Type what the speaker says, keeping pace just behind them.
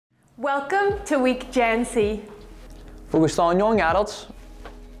Welcome to Week Gen C. Focused on young adults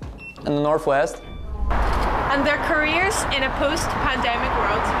in the Northwest And their careers in a post-pandemic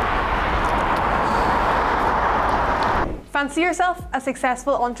world. Fancy yourself a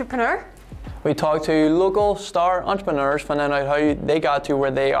successful entrepreneur? We talk to local star entrepreneurs, finding out how they got to where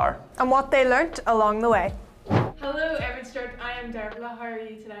they are. And what they learnt along the way. Hello, Emmet, Stewart. I am Deirbhile. How are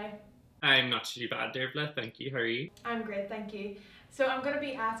you today? I'm not too bad, Deirbhile. Thank you. How are you? I'm great, thank you. So I'm going to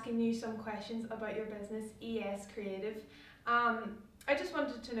be asking you some questions about your business, ES Creative. I just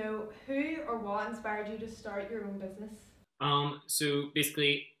wanted to know who or what inspired you to start your own business? So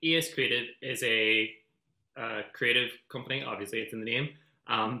basically, ES Creative is a creative company. Obviously, it's in the name.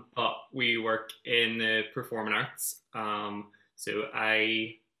 But we work in the performing arts. So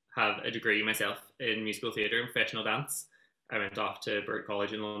I have a degree myself in musical theatre and professional dance. I went off to Bird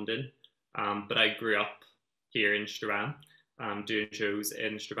College in London, but I grew up here in Strabane, doing shows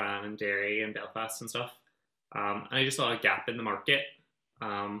in Strabane and Derry and Belfast and stuff. And I just saw a gap in the market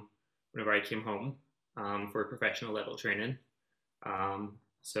whenever I came home for professional level training.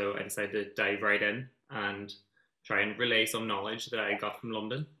 So I decided to dive right in and try and relay some knowledge that I got from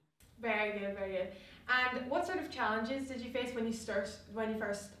London. Very good, very good. And what sort of challenges did you face when you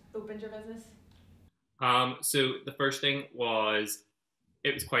first opened your business? So the first thing was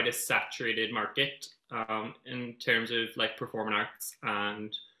it was quite a saturated market in terms of like performing arts,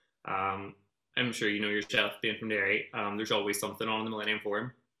 and I'm sure you know yourself being from Derry. There's always something on in the Millennium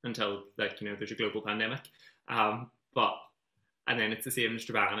Forum until there's a global pandemic. And then it's the same in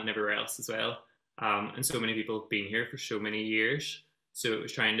Strabane and everywhere else as well. And so many people have been here for so many years. So it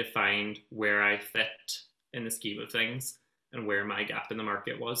was trying to find where I fit in the scheme of things and where my gap in the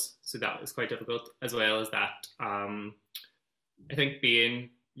market was. So that was quite difficult, as well as that. I think being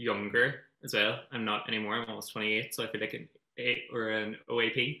younger as well. I'm not anymore. I'm almost 28, so I feel like an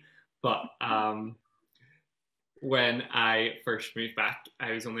OAP. But when I first moved back,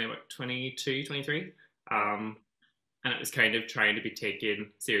 I was only about 22, 23. And it was kind of trying to be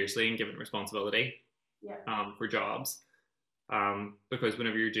taken seriously and given responsibility for jobs. Because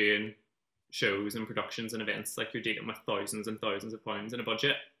whenever you're doing shows and productions and events, like you're dealing with thousands and thousands of pounds in a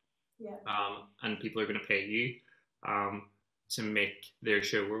budget. And people are going to pay you to make their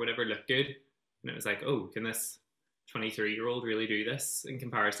show or whatever look good. And it was like, oh, can this 23-year-old really do this in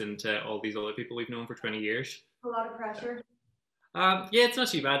comparison to all these other people we've known for 20 years? A lot of pressure. Yeah, it's not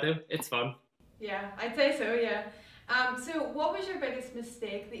too bad though. It's fun. Yeah, I'd say so, yeah. So what was your biggest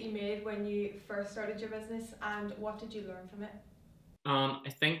mistake that you made when you first started your business, and what did you learn from it? I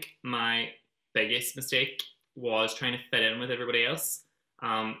think my biggest mistake was trying to fit in with everybody else.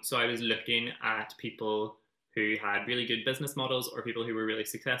 So I was looking at people who had really good business models or people who were really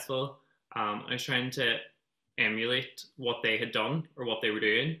successful. I was trying to emulate what they had done or what they were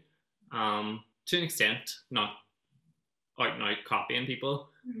doing, to an extent, not out and out copying people,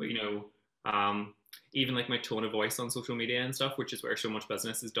 but even like my tone of voice on social media and stuff, which is where so much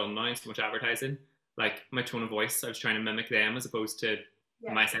business is done now, so much advertising. Like my tone of voice, I was trying to mimic them as opposed to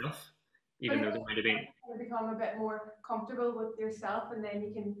myself, even though they might have been. You become a bit more comfortable with yourself, and then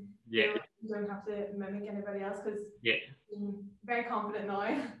you can. You don't have to mimic anybody else, because you're very confident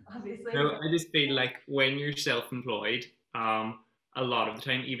now, obviously. No, I just feel like when you're self-employed, a lot of the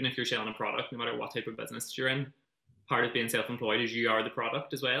time, even if you're selling a product, no matter what type of business you're in, part of being self-employed is you are the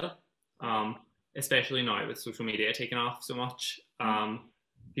product as well. Especially now with social media taking off so much,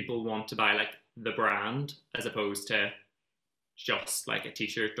 people want to buy like the brand as opposed to just like a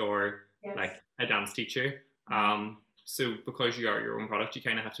t-shirt or like a dance teacher. So because you are your own product, you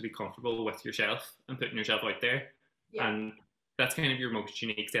kind of have to be comfortable with yourself and putting yourself out there. And that's kind of your most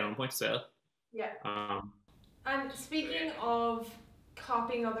unique selling point as well. And speaking of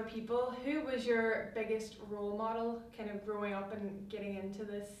copying other people, who was your biggest role model kind of growing up and getting into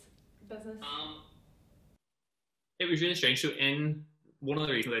this business? It was really strange. So one of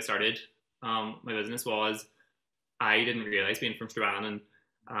the reasons I started my business was I didn't realize, being from Strabane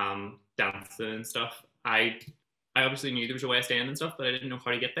and dancing and stuff, I obviously knew there was a West End and stuff, but I didn't know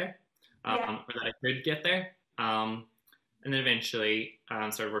how to get there, or that I could get there. And then eventually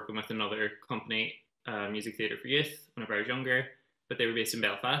started working with another company, Music Theatre for Youth, whenever I was younger, but they were based in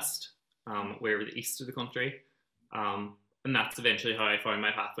Belfast, where the east of the country. And that's eventually how I found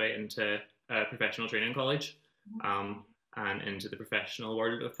my pathway into a professional training college, and into the professional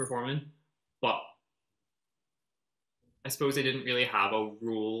world of performing. But I suppose I didn't really have a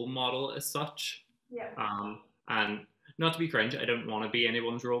role model as such. And not to be cringe, I don't want to be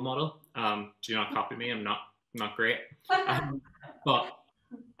anyone's role model. Do not copy me. I'm not great. But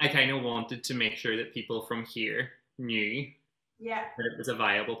I kind of wanted to make sure that people from here knew Yeah. that it was a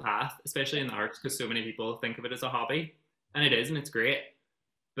viable path, especially in the arts, because so many people think of it as a hobby, and it is, and it's great,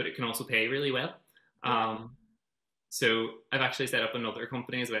 but it can also pay really well. Yeah. Um, so I've actually set up another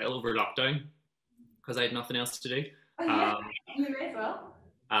company as well over lockdown because I had nothing else to do. Oh, yeah. Um, You may as well.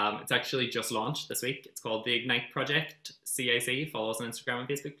 it's actually just launched this week. It's called the Ignite Project, CIC. Follow us on Instagram and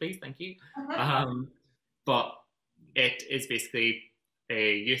Facebook, please. Thank you. Um, but it is basically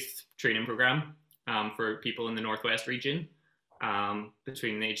a youth training program for people in the Northwest region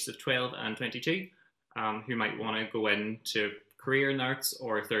between the ages of 12 and 22 who might want to go into career in the arts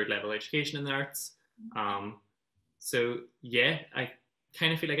or third level education in the arts. So, yeah, I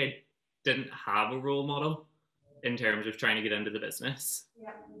kind of feel like I didn't have a role model in terms of trying to get into the business,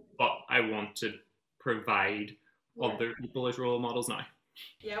 Yeah. but I want to provide Yeah. other people as role models now.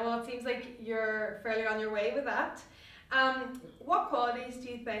 Yeah, well, it seems like you're fairly on your way with that. What qualities do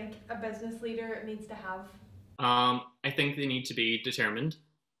you think a business leader needs to have? I think they need to be determined,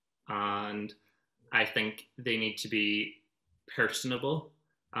 and I think they need to be personable.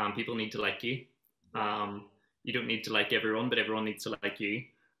 People need to like you. You don't need to like everyone, but everyone needs to like you.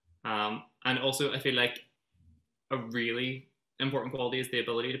 And also, I feel like a really important quality is the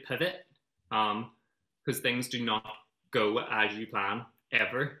ability to pivot, because things do not go as you plan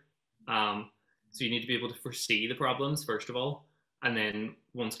ever. So you need to be able to foresee the problems first of all, and then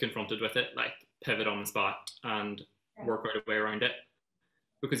once confronted with it, like pivot on the spot and work out a way around it.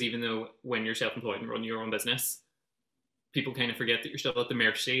 Because even though when you're self-employed and run your own business, people kind of forget that you're still at the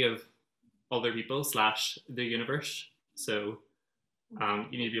mercy of other people slash the universe. So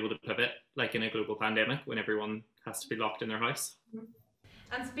you need to be able to pivot, like in a global pandemic when everyone has to be locked in their house.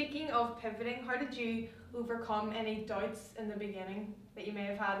 And speaking of pivoting, how did you overcome any doubts in the beginning that you may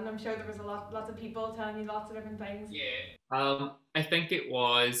have had? And I'm sure there was lots of people telling you lots of different things. Yeah. I think it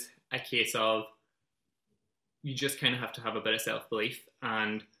was a case of you just kind of have to have a bit of self-belief.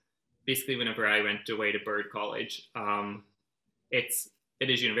 And basically, whenever I went away to Bird College, it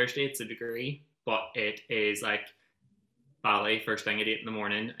is university, it's a degree, but it is like ballet first thing at 8 in the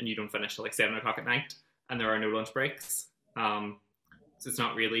morning, and you don't finish till like 7 o'clock at night, and there are no lunch breaks. So it's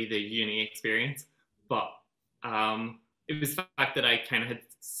not really the uni experience, but it was the fact that I kind of had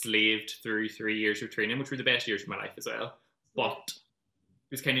slaved through 3 years of training, which were the best years of my life as well. But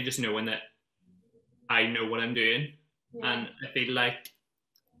it was kind of just knowing that I know what I'm doing, and I feel like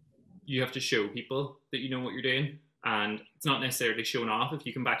you have to show people that you know what you're doing, and it's not necessarily showing off if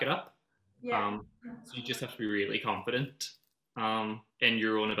you can back it up. So you just have to be really confident in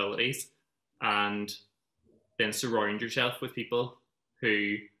your own abilities, and then surround yourself with people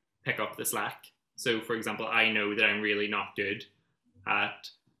who pick up the slack. So, for example, I know that I'm really not good at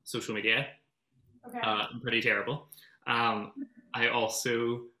social media. I'm pretty terrible. I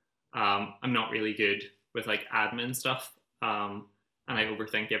also I'm not really good with like admin stuff, and I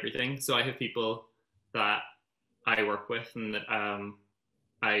overthink everything. So I have people that I work with and that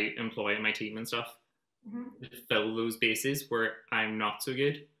I employ in my team and stuff to fill those bases where I'm not so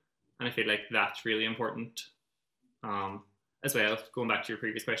good, and I feel like that's really important. As well, going back to your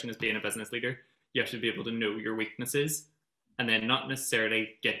previous question, as being a business leader, you have to be able to know your weaknesses and then not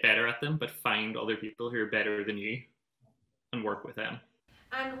necessarily get better at them, but find other people who are better than you and work with them.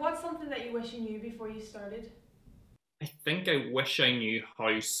 And what's something that you wish you knew before you started? I think I wish I knew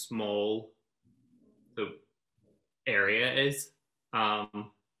how small the area is,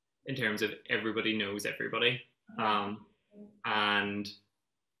 in terms of everybody knows everybody, and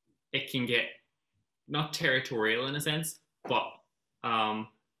it can get not territorial in a sense, but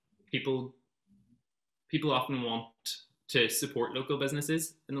people often want to support local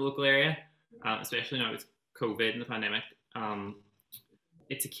businesses in the local area, especially now with COVID and the pandemic.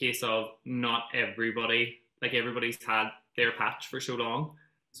 It's a case of not everybody, like everybody's had their patch for so long.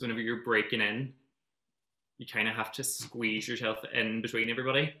 So whenever you're breaking in, you kind of have to squeeze yourself in between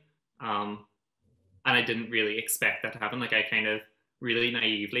everybody. And I didn't really expect that to happen. Like I kind of really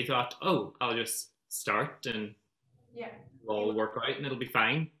naively thought, oh, I'll just start and it'll all work out and it'll be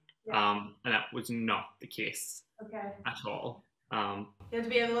fine. And that was not the case at all. You had to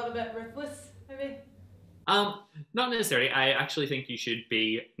be a little bit ruthless, maybe? Not necessarily. I actually think you should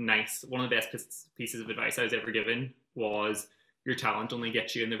be nice. One of the best pieces of advice I was ever given was your talent only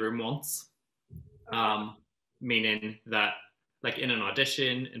gets you in the room once. Meaning that like in an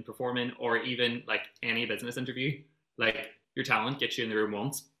audition, in performing, or even like any business interview, like your talent gets you in the room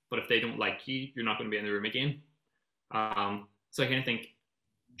once, but if they don't like you, you're not going to be in the room again. So I kind of think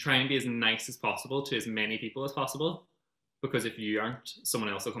try and be as nice as possible to as many people as possible, because if you aren't, someone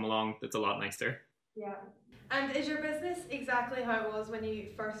else will come along that's a lot nicer. Yeah. And is your business exactly how it was when you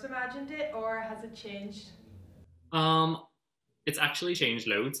first imagined it, or has it changed? It's actually changed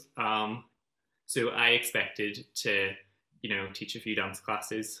loads. So I expected to, teach a few dance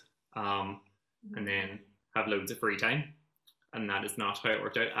classes, and then have loads of free time, and that is not how it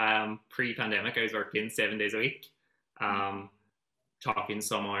worked out. Pre-pandemic, I was working 7 days a week. Um, Talking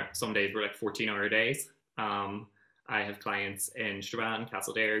some days were like 14-hour days. I have clients in Strabane,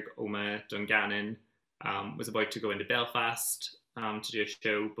 Castleberg, Omagh, Dungannon. Was about to go into Belfast to do a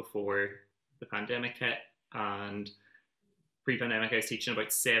show before the pandemic hit, and pre-pandemic I was teaching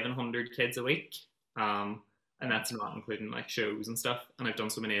about 700 kids a week, and that's not including like shows and stuff. And I've done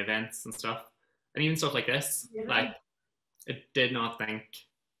so many events and stuff, and even stuff like this. Yeah. Like, I did not think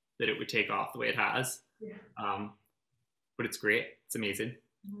that it would take off the way it has. Yeah. But it's great. It's amazing.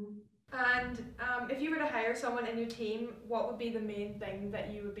 And if you were to hire someone in your team, what would be the main thing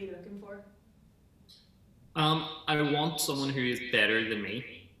that you would be looking for? I want someone who is better than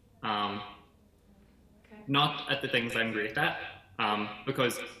me. Okay. Not at the things I'm great at,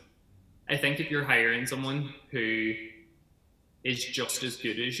 because I think if you're hiring someone who is just as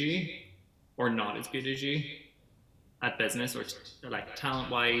good as you or not as good as you at business, or like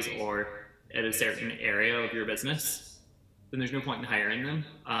talent wise, or at a certain area of your business, then there's no point in hiring them.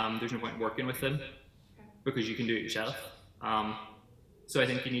 There's no point in working with them, because you can do it yourself. So I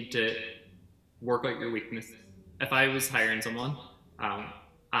think you need to work out your weaknesses. If I was hiring someone,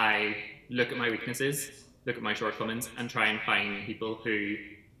 I look at my weaknesses, look at my shortcomings, and try and find people who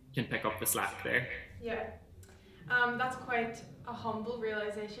can pick up the slack there. Yeah. That's quite a humble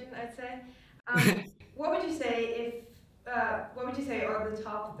realization, I'd say. What would you say are the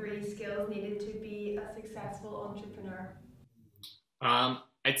top 3 skills needed to be a successful entrepreneur?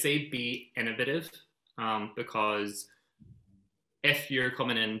 I'd say be innovative, because if you're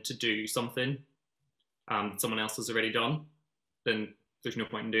coming in to do something someone else has already done, then there's no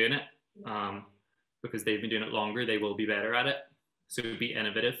point in doing it, because they've been doing it longer, they will be better at it. So be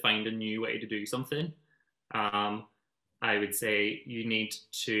innovative, find a new way to do something. I would say you need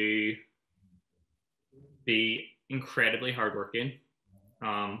to be incredibly hardworking.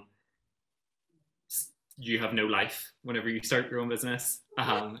 You have no life whenever you start your own business.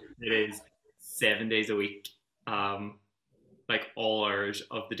 It is 7 days a week, like all hours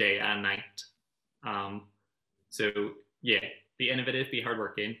of the day and night. So yeah, be innovative, be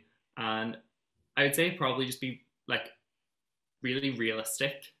hardworking, and I would say probably just be like really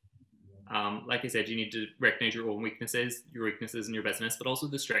realistic. Like I said, you need to recognize your own weaknesses in your business, but also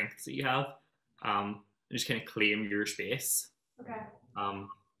the strengths that you have, and just kind of claim your space. Okay.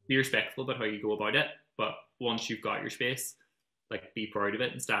 Be respectful about how you go about it, but once you've got your space, like be proud of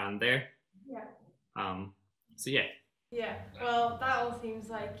it and stand there. Yeah. So yeah. Yeah, well, that all seems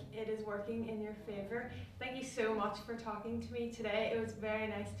like it is working in your favour. Thank you so much for talking to me today. It was very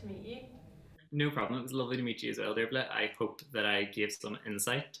nice to meet you. No problem. It was lovely to meet you as well, Deirbhile. I hope that I gave some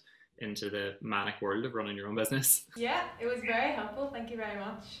insight into the manic world of running your own business. Yeah, it was very helpful. Thank you very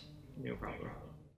much. No problem.